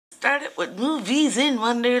started with movies in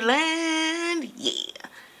Wonderland. Yeah.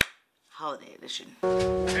 Holiday edition.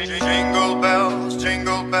 Jingle bells,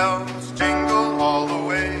 jingle all the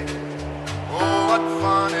way. Oh, what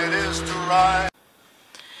fun it is to ride.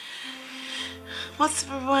 What's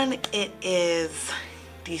up, everyone? It is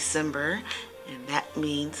December, and that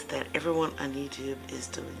means that everyone on YouTube is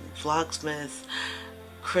doing Vlogsmas,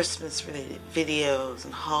 Christmas related videos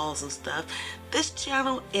and hauls and stuff. This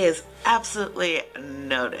channel is absolutely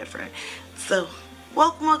no different. So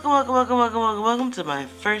welcome to my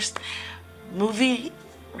first movie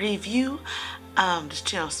review. This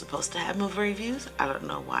channel is supposed to have movie reviews. I don't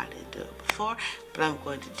know why I didn't do it before, but I'm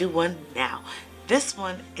going to do one now. This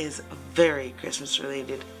one is very Christmas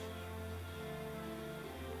related.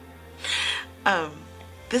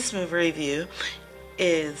 This movie review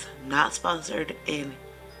is not sponsored in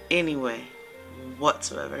any way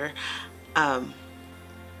whatsoever.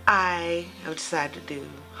 I have decided to do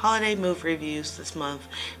holiday movie reviews this month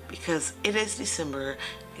because it is December.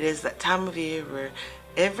 It is that time of year where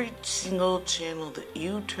every single channel that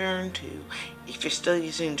you turn to, if you're still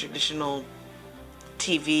using traditional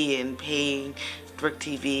TV and paying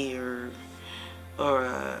DirecTV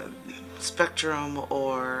or Spectrum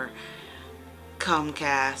or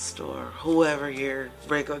Comcast or whoever your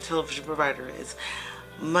regular television provider is,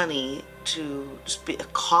 money to just be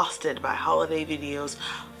accosted by holiday videos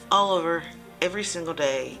all over every single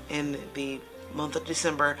day in the month of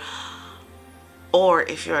December. Or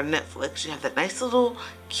if you're on Netflix, you have that nice little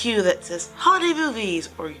queue that says holiday movies,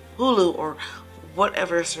 or Hulu, or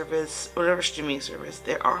whatever service, whatever streaming service.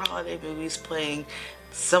 There are holiday movies playing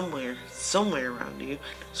somewhere around you.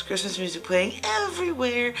 There's Christmas music playing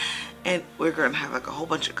everywhere, and we're gonna have like a whole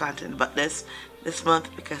bunch of content about this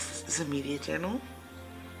month because this is a media channel.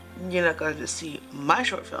 You're not going to just see my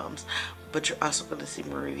short films, but you're also going to see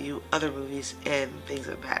me review other movies and things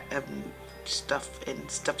like that, and stuff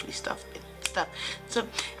and stuffy stuff and stuff. So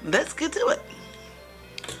let's get to it.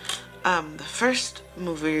 The first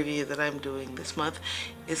movie review that I'm doing this month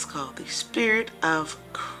is called The Spirit of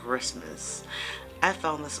Christmas. I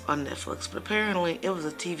found this on Netflix, but apparently it was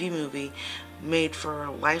a TV movie made for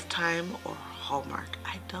Lifetime or Hallmark.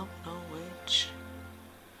 I don't know which,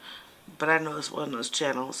 but I know it's one of those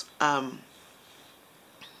channels.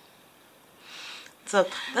 So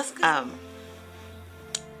let's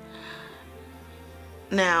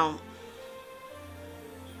now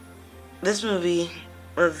this movie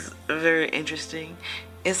was very interesting.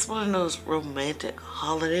 It's one of those romantic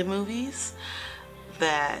holiday movies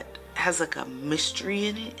that has like a mystery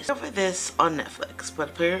in it. It's over this on Netflix, but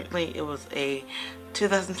apparently it was a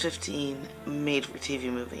 2015 made-for-TV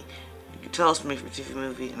movie. You can tell it's a made-for-TV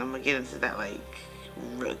movie, and I'm gonna get into that like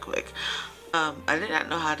really quick. I did not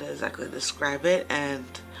know how to exactly describe it, and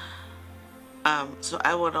so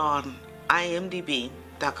I went on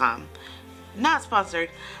imdb.com, not sponsored,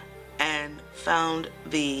 and found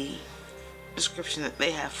the description that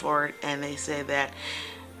they have for it, and they say that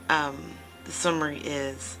the summary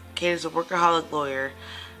is: Kate is a workaholic lawyer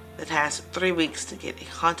that has 3 weeks to get a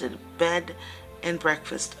haunted bed and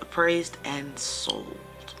breakfast appraised and sold.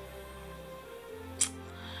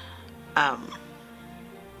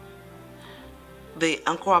 The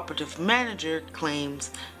uncooperative manager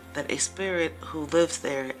claims that a spirit who lives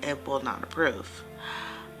there and will not approve.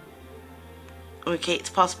 When Kate's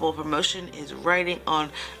possible promotion is riding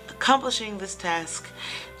on accomplishing this task,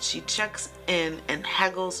 she checks in and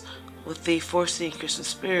haggles with the unforeseen Christmas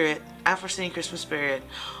spirit,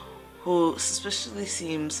 who suspiciously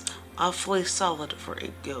seems awfully solid for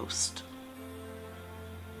a ghost.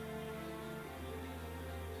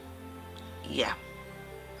 Yeah.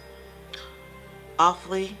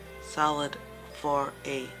 Awfully solid for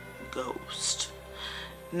a ghost.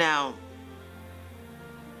 Now,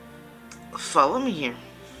 follow me here.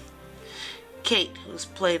 Kate, who is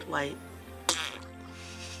played by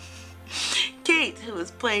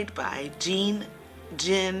Jean,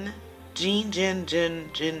 I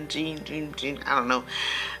don't know.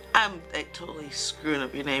 I'm like totally screwing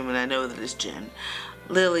up your name, and I know that it's Jen.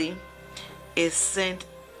 Lily is sent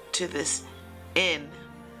to this inn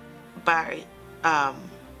by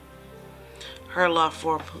her law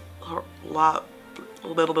firm, her law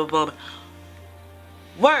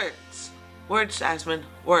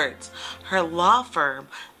firm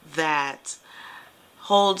that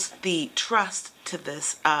holds the trust to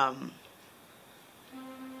this,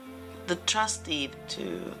 the trust deed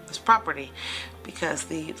to this property, because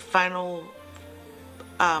the final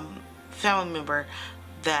family member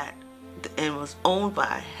that the inn was owned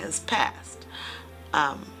by has passed.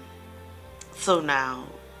 So now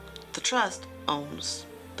the trust owns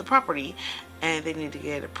the property, and they need to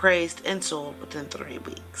get it appraised and sold within 3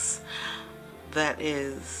 weeks. That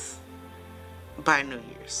is by New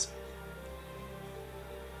Year's.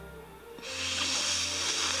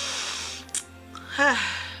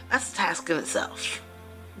 That's a task in itself.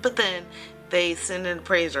 But then they send an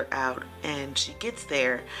appraiser out, and she gets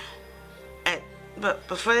there. But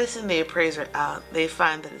before they send the appraiser out, they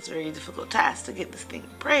find that it's a very difficult task to get this thing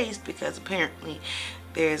appraised, because apparently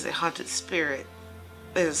there's a haunted spirit.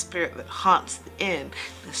 There's a spirit that haunts the inn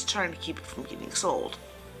that's trying to keep it from getting sold.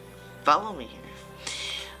 Follow me here.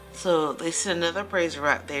 So they send another appraiser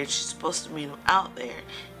out there, and she's supposed to meet him out there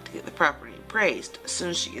to get the property appraised. As soon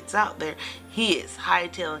as she gets out there, he is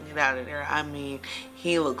hightailing it out of there. I mean,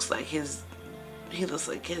 he looks like his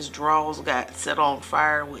drawers got set on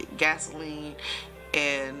fire with gasoline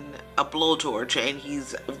and a blowtorch, and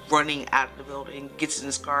he's running out of the building, gets in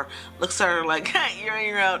his car, looks at her like, hey, you're on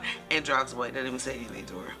your own, and drives away. Doesn't even say anything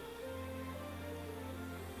to her.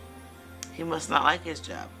 He must not like his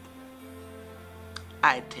job.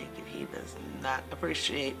 I take it he does not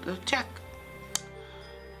appreciate the check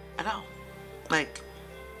at all. Like,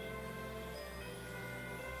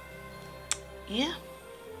 yeah.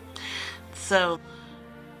 So,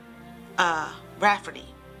 Rafferty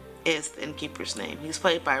is the innkeeper's name. He's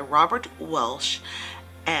played by Robert Welsh,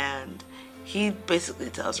 and he basically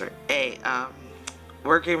tells her, hey,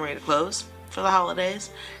 we're getting ready to close for the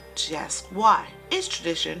holidays. She asks why. It's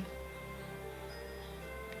tradition.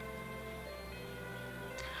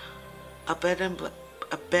 A bed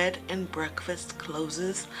and breakfast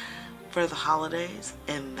closes for the holidays,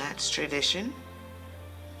 and that's tradition.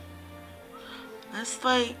 That's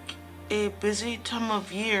like a busy time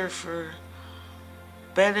of year for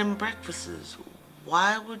bed and breakfasts.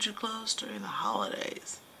 Why would you close during the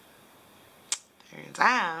holidays? Turns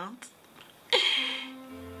out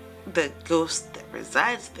the ghost that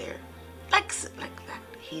resides there likes it like that.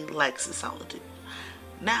 He likes the solitude.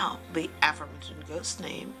 Now, the aforementioned ghost's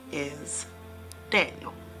name is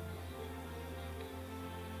Daniel.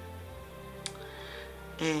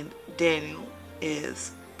 And Daniel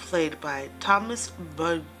is played by Thomas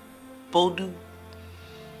Bowden.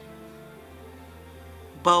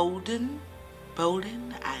 I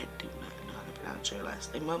do not know how to pronounce your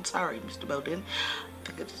last name. I'm sorry, Mr. Bowden. I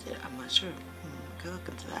think I just did. I'm not sure. I can look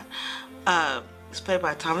into that. It's played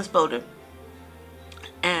by Thomas Bowden.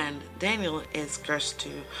 And Daniel is cursed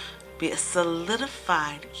to be a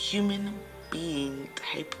solidified human being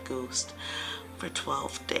type ghost for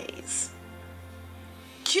 12 days.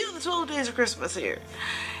 Cue the 12 days of Christmas here.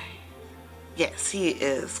 Yes, he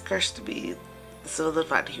is cursed to be a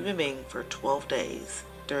solidified human being for 12 days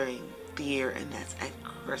during the year, and that's at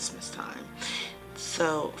Christmas time.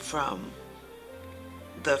 So from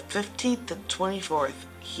the 15th to 24th,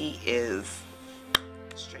 he is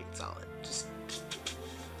straight solid.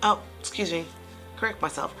 Excuse me, correct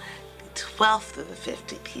myself. The 12th to the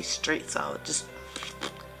 15th, he's straight solid, just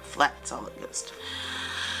flat solid ghost.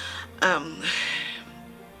 And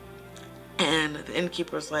the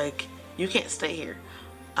innkeeper's like, you can't stay here.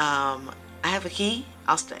 I have a key,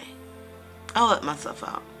 I'll stay. I'll let myself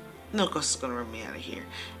out. No ghost is gonna run me out of here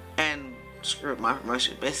and screw up my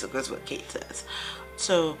promotion. Basically, that's what Kate says.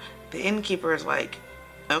 So the innkeeper is like,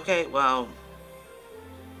 okay, well,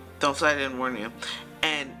 don't say I didn't warn you.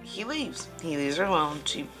 And he leaves. He leaves her alone.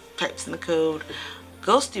 She types in the code.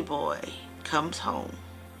 Ghosty boy comes home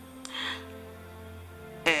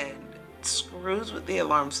and screws with the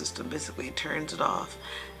alarm system. Basically turns it off,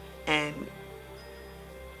 and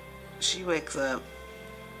she wakes up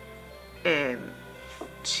and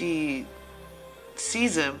she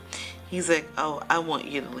sees him. He's like, oh, I want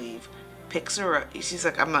you to leave. Picks her up. She's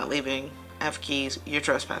like, I'm not leaving. I have keys. You're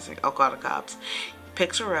trespassing. I'll call the cops.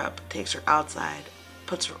 Picks her up, takes her outside,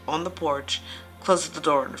 puts her on the porch, closes the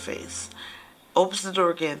door in her face, opens the door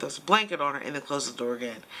again, throws a blanket on her, and then closes the door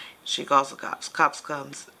again. She calls the cops. Cops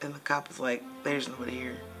comes, and the cop is like, there's nobody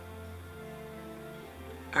here.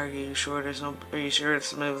 Are you sure somebody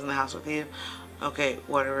was in the house with you? Okay,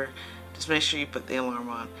 whatever. Just make sure you put the alarm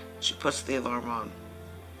on. She puts the alarm on.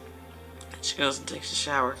 She goes and takes a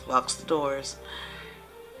shower, locks the doors.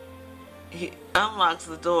 He unlocks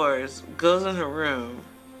the doors, goes in her room.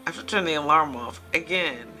 After turning the alarm off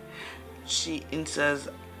again, she says,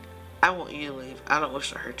 I want you to leave. I don't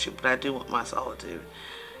wish to hurt you, but I do want my solitude.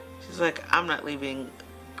 She's like, I'm not leaving.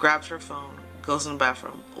 Grabs her phone, goes in the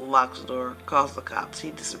bathroom, locks the door, calls the cops.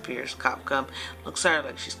 He disappears. Cop come, looks at her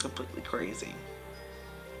like she's completely crazy.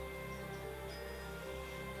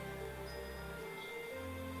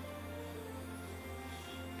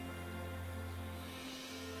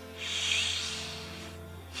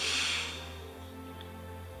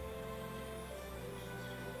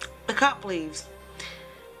 the cop leaves,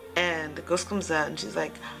 and the ghost comes out, and she's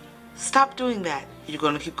like, "Stop doing that. You're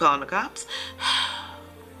gonna keep calling the cops?"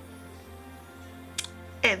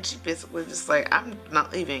 And she basically just like, "I'm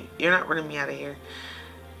not leaving. You're not running me out of here.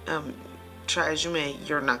 Try as you may,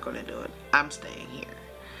 you're not gonna do it. I'm staying here."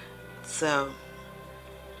 So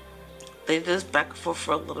they do this back and forth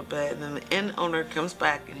for a little bit, and then the inn owner comes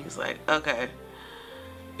back, and he's like, "Okay,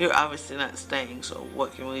 you're obviously not staying, so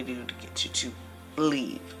what can we do to get you to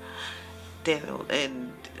leave?" Daniel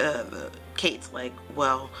and Kate's like,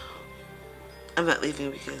 "Well, I'm not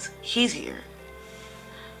leaving because he's here."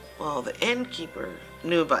 Well, the innkeeper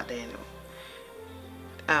knew about Daniel,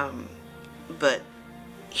 but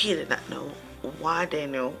he did not know why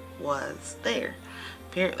Daniel was there.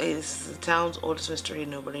 Apparently, this is the town's oldest mystery.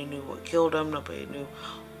 Nobody knew what killed him. Nobody knew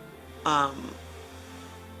a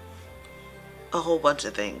whole bunch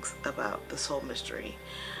of things about this whole mystery.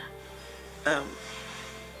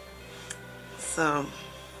 So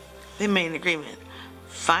they made an agreement.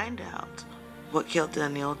 Find out what killed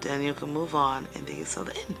Daniel. Daniel can move on, and they can sell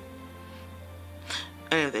the inn.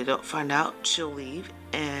 And if they don't find out, she'll leave,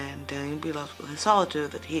 and Daniel will be left with his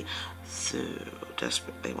solitude that he so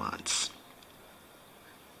desperately wants.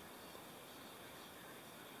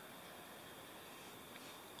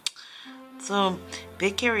 So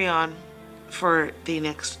they carry on for the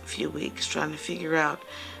next few weeks trying to figure out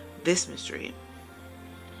this mystery.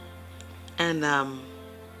 And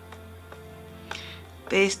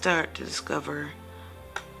they start to discover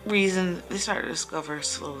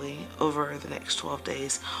slowly over the next 12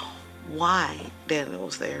 days why Daniel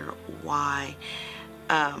was there, why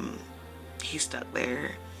he's stuck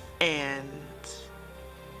there, and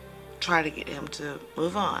try to get him to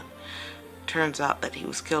move on. Turns out that he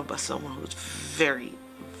was killed by someone who was very,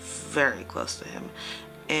 very close to him,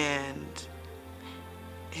 and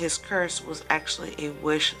his curse was actually a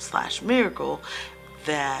wish/miracle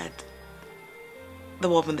that the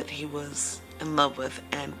woman that he was in love with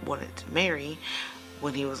and wanted to marry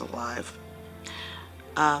when he was alive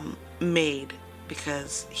made,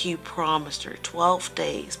 because he promised her 12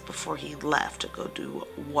 days before he left to go do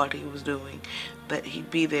what he was doing that he'd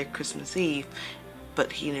be there Christmas Eve,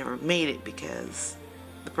 but he never made it because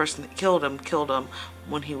the person that killed him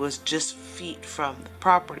when he was just feet from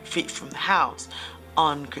the house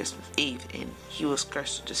on Christmas Eve, and he was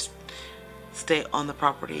cursed to just stay on the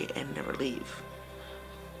property and never leave,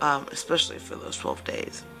 especially for those 12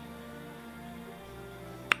 days.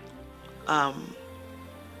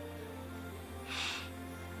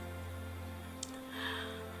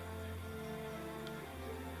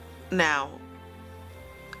 Now,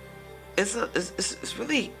 it's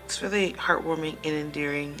really heartwarming and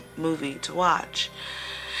endearing movie to watch,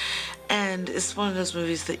 and it's one of those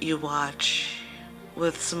movies that you watch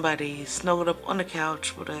with somebody snuggled up on the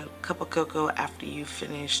couch with a cup of cocoa after you've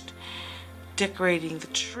finished decorating the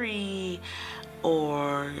tree,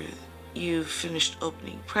 or you've finished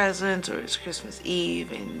opening presents, or it's Christmas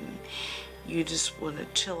Eve and you just want to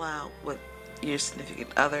chill out with your significant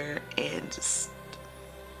other and just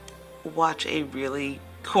watch a really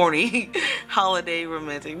corny holiday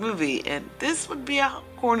romantic movie. And this would be a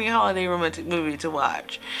corny holiday romantic movie to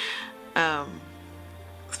watch,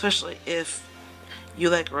 especially if you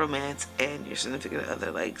like romance and your significant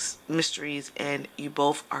other likes mysteries, and you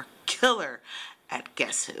both are killer at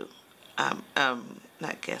Guess Who.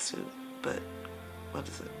 Not Guess Who, but what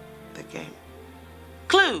is it? The game?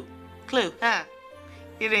 Clue! Ha!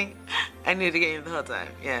 Kidding. I knew the game the whole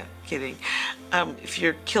time. Yeah, kidding. If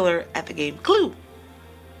you're killer at the game Clue,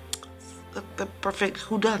 the perfect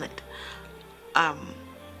whodunit.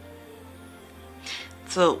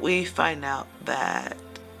 So we find out that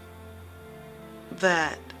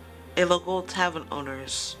a local tavern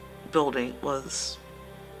owner's building was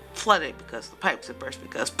flooded because the pipes had burst,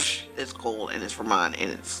 because it's cold and it's Vermont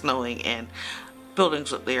and it's snowing, and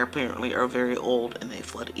buildings up there apparently are very old and they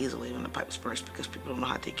flood easily when the pipes burst because people don't know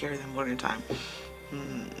how to take care of them in winter time.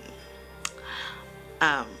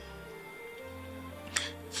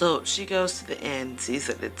 So she goes to the inn, sees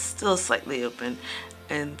that it's still slightly open,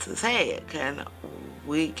 and says, "Hey, can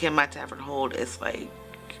my tavern hold its like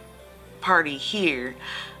party here?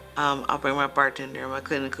 I'll bring my bartender, my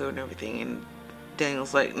cleaning crew, and everything." And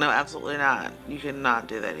Daniel's like, "No, absolutely not. You cannot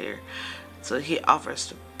do that here." So he offers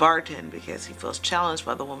to bartend because he feels challenged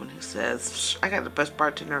by the woman who says, "I got the best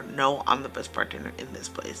bartender." No, I'm the best bartender in this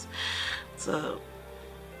place. So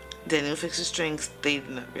Daniel fixes drinks. They do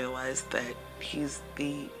not realize that he's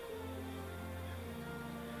the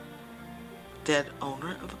dead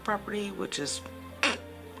owner of the property, which is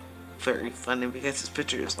very funny because his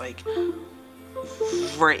picture is like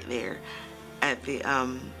right there at the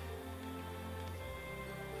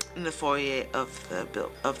in the foyer of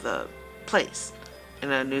the place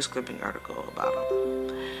in a news clipping article about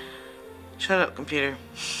him. Shut up, computer.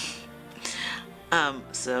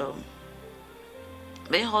 So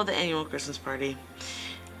they hold the annual Christmas party,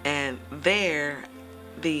 and there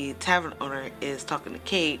the tavern owner is talking to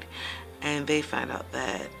Kate, and they find out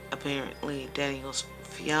that apparently Daniel's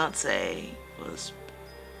fiance was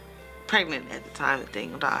pregnant at the time that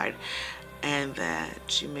Daniel died, and that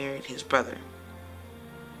she married his brother.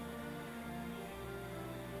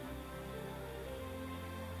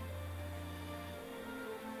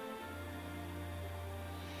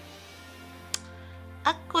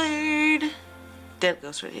 Awkward. Dead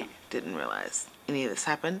ghost right here. Didn't realize any of this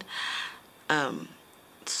happened.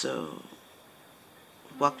 So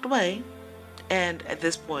walked away, and at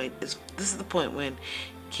this point this is the point when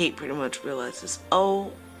Kate pretty much realizes,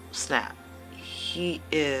 oh snap, he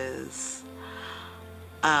is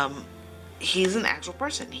he's an actual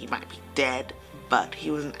person. He might be dead, but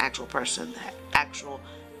he was an actual person that had actual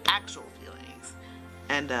feelings,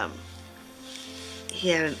 and he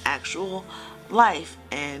had an actual life,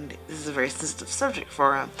 and this is a very sensitive subject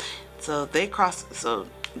for him. So they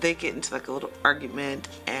get into like a little argument,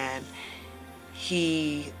 and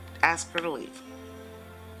he asks her to leave.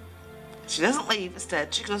 She doesn't leave.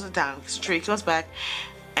 Instead, she goes down because the tree comes back,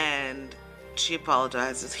 and she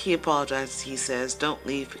apologizes. He apologizes. He says, "Don't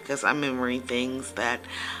leave because I'm remembering things that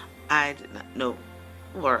I did not know,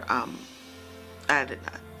 or I did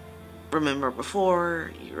not remember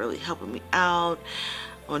before. You're really helping me out.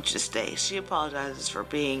 I want you to stay." She apologizes for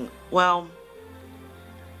being, well,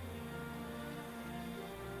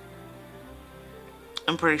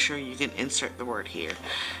 I'm pretty sure you can insert the word here,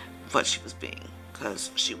 what she was being, because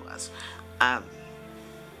she was.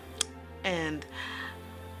 And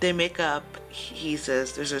they make up. He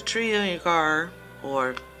says, "There's a tree on your car,"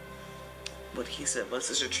 or what he said was,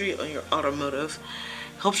 "There's a tree on your automotive.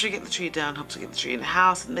 Helps you get the tree down, helps you get the tree in the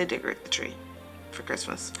house," and they decorate the tree for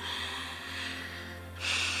Christmas.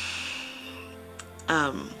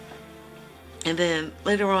 And then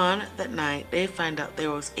later on that night, they find out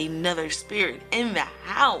there was another spirit in the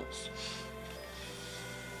house.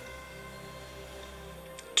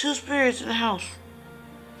 2 spirits in the house.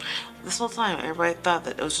 This whole time, everybody thought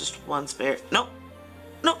that it was just 1 spirit. Nope.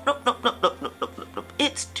 Nope.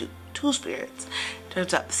 It's two spirits.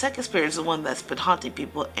 Turns out the second spirit is the one that's been haunting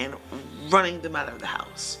people and running them out of the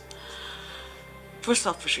house for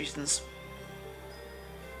selfish reasons.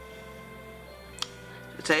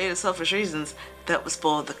 To tell you the selfish reasons, that was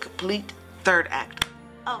for the complete 3rd act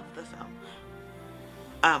of the film.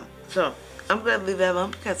 So I'm going to leave that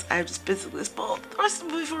alone because I just basically spoiled the rest of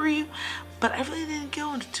the movie for you. But I really didn't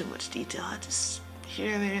go into too much detail. I just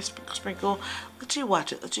here and there sprinkle, let you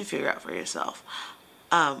watch it, let you figure out for yourself.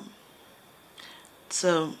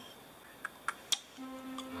 So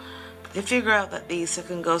they figure out that the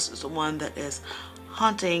second ghost is the one that is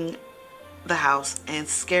haunting the house and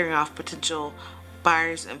scaring off potential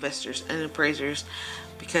buyers, investors, and appraisers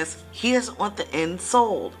because he doesn't want the end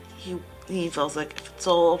sold. He feels like if it's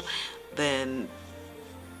sold, then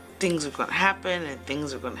things are going to happen, and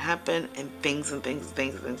things are going to happen, and things.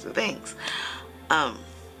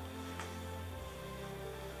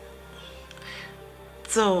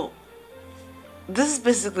 So this is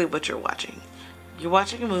basically what you're watching. You're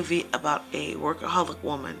watching a movie about a workaholic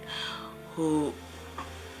woman who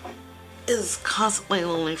is constantly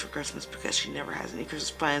lonely for Christmas because she never has any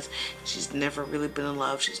Christmas plans. She's never really been in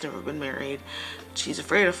love. She's never been married. She's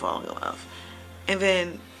afraid of falling in love. And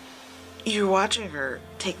then you're watching her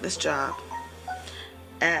take this job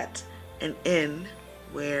at an inn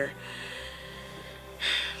where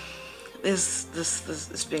this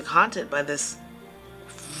is being haunted by this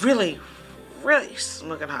really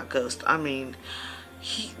smoking hot ghost. I mean,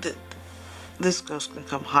 this ghost can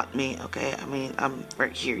come haunt me, okay? I mean, I'm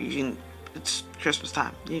right here. It's Christmas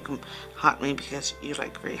time. You can haunt me because you're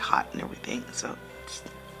like very hot and everything. So, just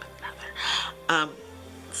put that there.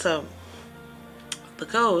 So the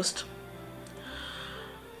ghost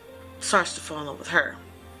starts to fall in love with her.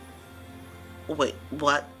 Wait,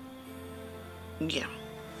 what? Yeah.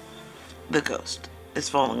 The ghost is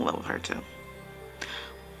falling in love with her too.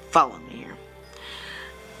 Follow me here.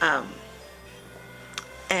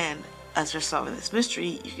 And as they're solving this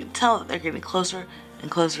mystery, you can tell that they're getting closer and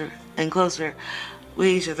closer and closer with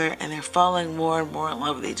each other, and they're falling more and more in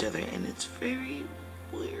love with each other, and it's very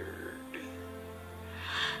weird.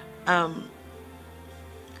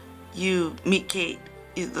 You meet Kate.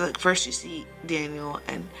 First you see Daniel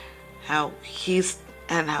and how he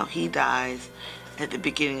dies at the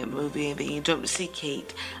beginning of the movie, and then you jump to see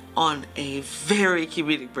Kate on a very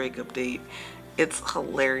comedic breakup date. It's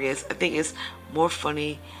hilarious. I think it's more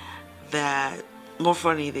funny the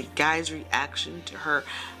guy's reaction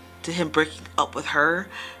to him breaking up with her,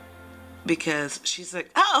 because she's like,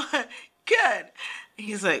 oh, good.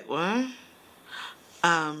 He's like, what?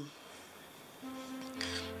 And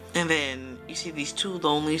then you see these two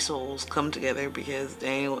lonely souls come together because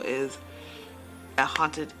Daniel is a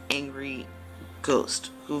haunted, angry ghost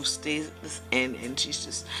who stays at this inn, and she's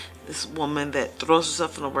just this woman that throws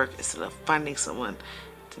herself into work instead of finding someone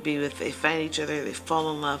to be with. They find each other, they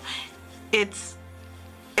fall in love. It's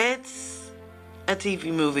a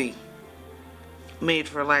TV movie made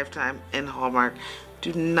for Lifetime and Hallmark.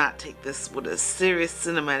 Do not take this with a serious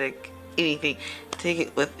cinematic anything. Take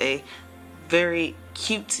it with a very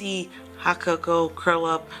cutesy hot cocoa, curl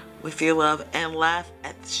up with your love and laugh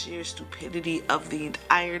at the sheer stupidity of the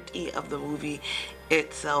entirety of the movie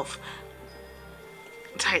itself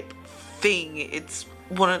type thing. It's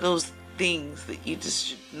one of those things that you just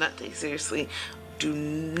should not take seriously. Do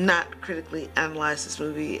not critically analyze this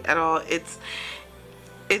movie at all. It's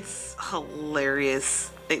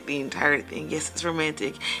hilarious, like the entire thing. Yes, it's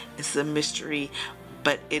romantic, it's a mystery,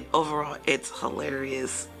 but overall it's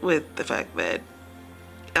hilarious with the fact that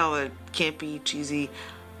all the campy, cheesy,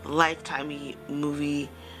 Lifetime-y movie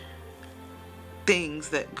things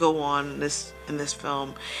that go on in this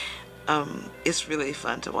film. It's really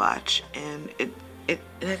fun to watch, and it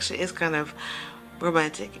actually is kind of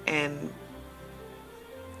romantic and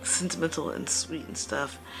sentimental and sweet and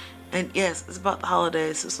stuff. And yes, it's about the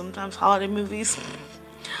holidays, so sometimes holiday movies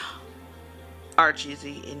are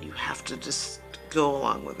cheesy and you have to just go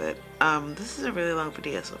along with it. This is a really long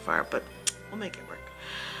video so far, but we'll make it work.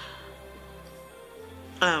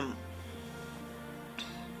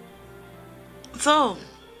 So,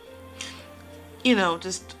 you know,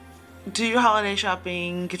 just do your holiday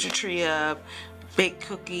shopping, get your tree up, bake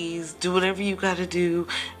cookies, do whatever you gotta do,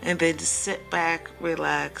 and then just sit back,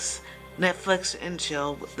 relax, Netflix and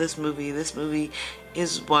chill with this movie. This movie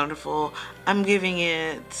is wonderful. I'm giving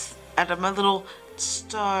it, out of my little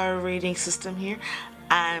star rating system here,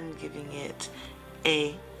 I'm giving it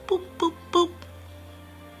a boop, boop, boop,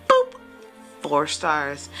 boop, 4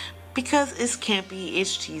 stars. Because it's campy,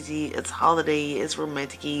 it's cheesy, it's holiday, it's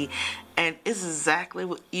romantic-y, and it's exactly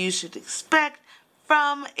what you should expect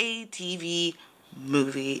from a TV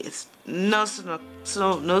movie. It's no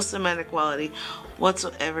cinematic quality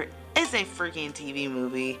whatsoever. It's a freaking TV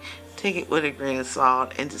movie. Take it with a grain of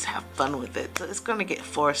salt and just have fun with it. So it's gonna get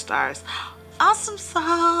 4 stars. Awesome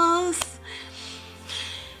sauce!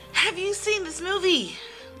 Have you seen this movie?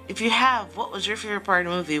 If you have, what was your favorite part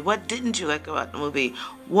of the movie? What didn't you like about the movie?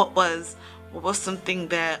 What was something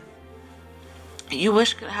that you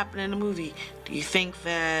wish could happen in the movie? Do you think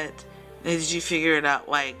that, did you figure it out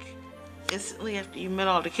like instantly after you met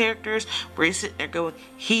all the characters? Were you sitting there going,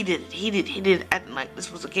 he did it, acting like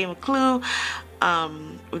this was a game of Clue?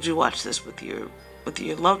 Would you watch this with your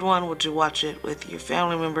loved one? Would you watch it with your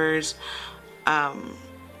family members?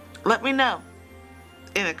 Let me know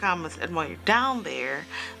in the comments, and while you're down there,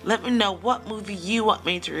 let me know what movie you want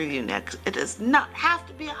me to review next. It does not have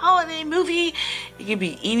to be a holiday movie. It can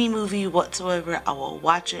be any movie whatsoever. I will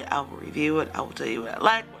watch it, I will review it, I will tell you what I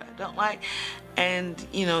like, what I don't like, and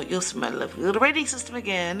you know, you'll see my lovely little rating system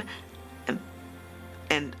again.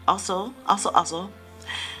 And also,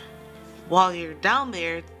 while you're down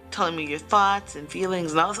there telling me your thoughts and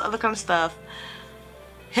feelings and all this other kind of stuff,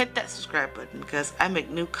 hit that subscribe button, because I make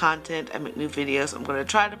new content, I make new videos. I'm going to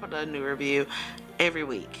try to put out a new review every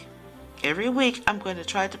week. Every week I'm going to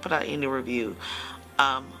try to put out a new review.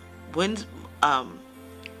 Mondays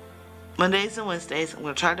and Wednesdays I'm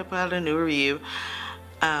going to try to put out a new review,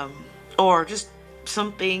 or just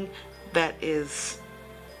something that is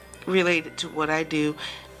related to what I do,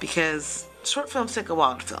 because short films take a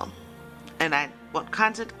while to film, and I want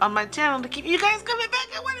content on my channel to keep you guys coming back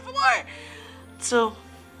and waiting for more. So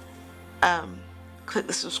click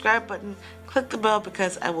the subscribe button, click the bell,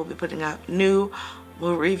 because I will be putting out new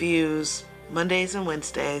reviews Mondays and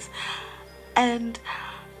Wednesdays, and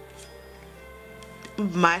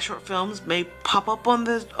my short films may pop up on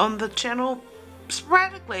the channel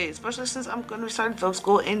sporadically, especially since I'm going to be starting film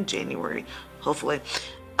school in January, hopefully.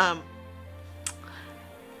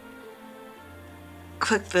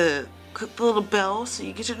 Click the little bell so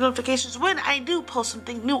you get your notifications when I do post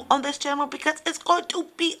something new on this channel, because it's going to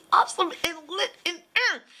be awesome and lit in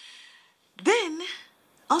air. Then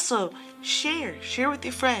also share with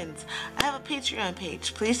your friends. I have a Patreon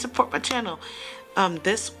page. Please support my channel.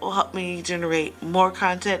 This will help me generate more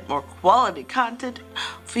content, more quality content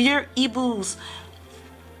for your e-boos,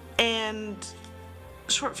 and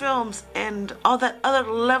short films and all that other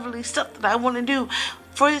lovely stuff that I want to do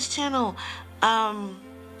for this channel.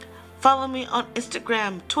 Follow me on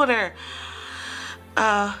Instagram, Twitter,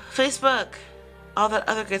 Facebook, all that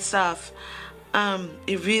other good stuff.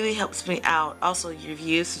 It really helps me out. Also, your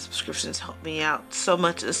views and subscriptions help me out so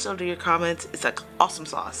much, and so do your comments. It's like awesome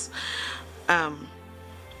sauce.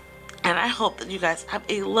 And I hope that you guys have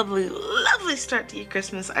a lovely, lovely start to your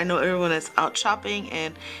Christmas. I know everyone is out shopping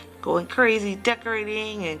and going crazy,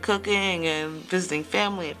 decorating and cooking and visiting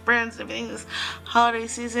family and friends and everything this holiday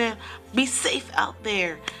season. Be safe out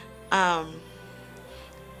there. And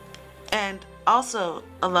also,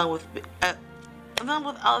 along with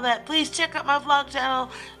all that, please check out my vlog channel.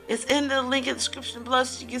 It's in the link in the description below,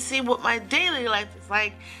 so you can see what my daily life is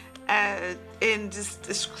like in just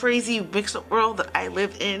this crazy mixed up world that I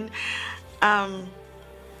live in.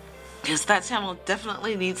 Because that channel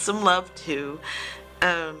definitely needs some love too.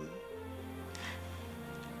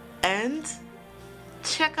 And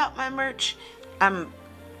check out my merch. I'm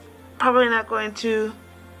probably not going to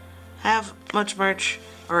have much merch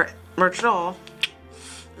or merch at all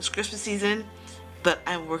this Christmas season, but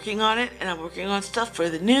I'm working on it, and I'm working on stuff for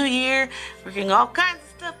the new year, working all kinds of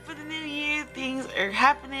stuff for the new year. Things are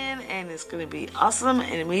happening, and it's going to be awesome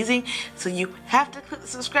and amazing. So you have to click the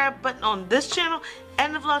subscribe button on this channel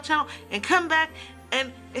and the vlog channel and come back,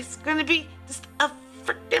 and it's going to be just a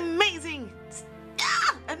freaking amazing,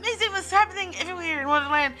 amazing what's happening everywhere in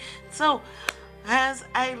Wonderland. So as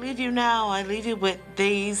I leave you now, I leave you with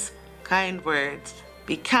these kind words.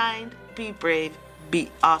 Be kind, be brave,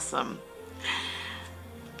 be awesome.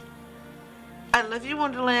 I love you,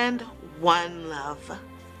 Wonderland. One love.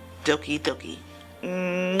 Doki doki.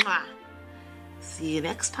 Mwah. See you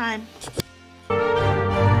next time.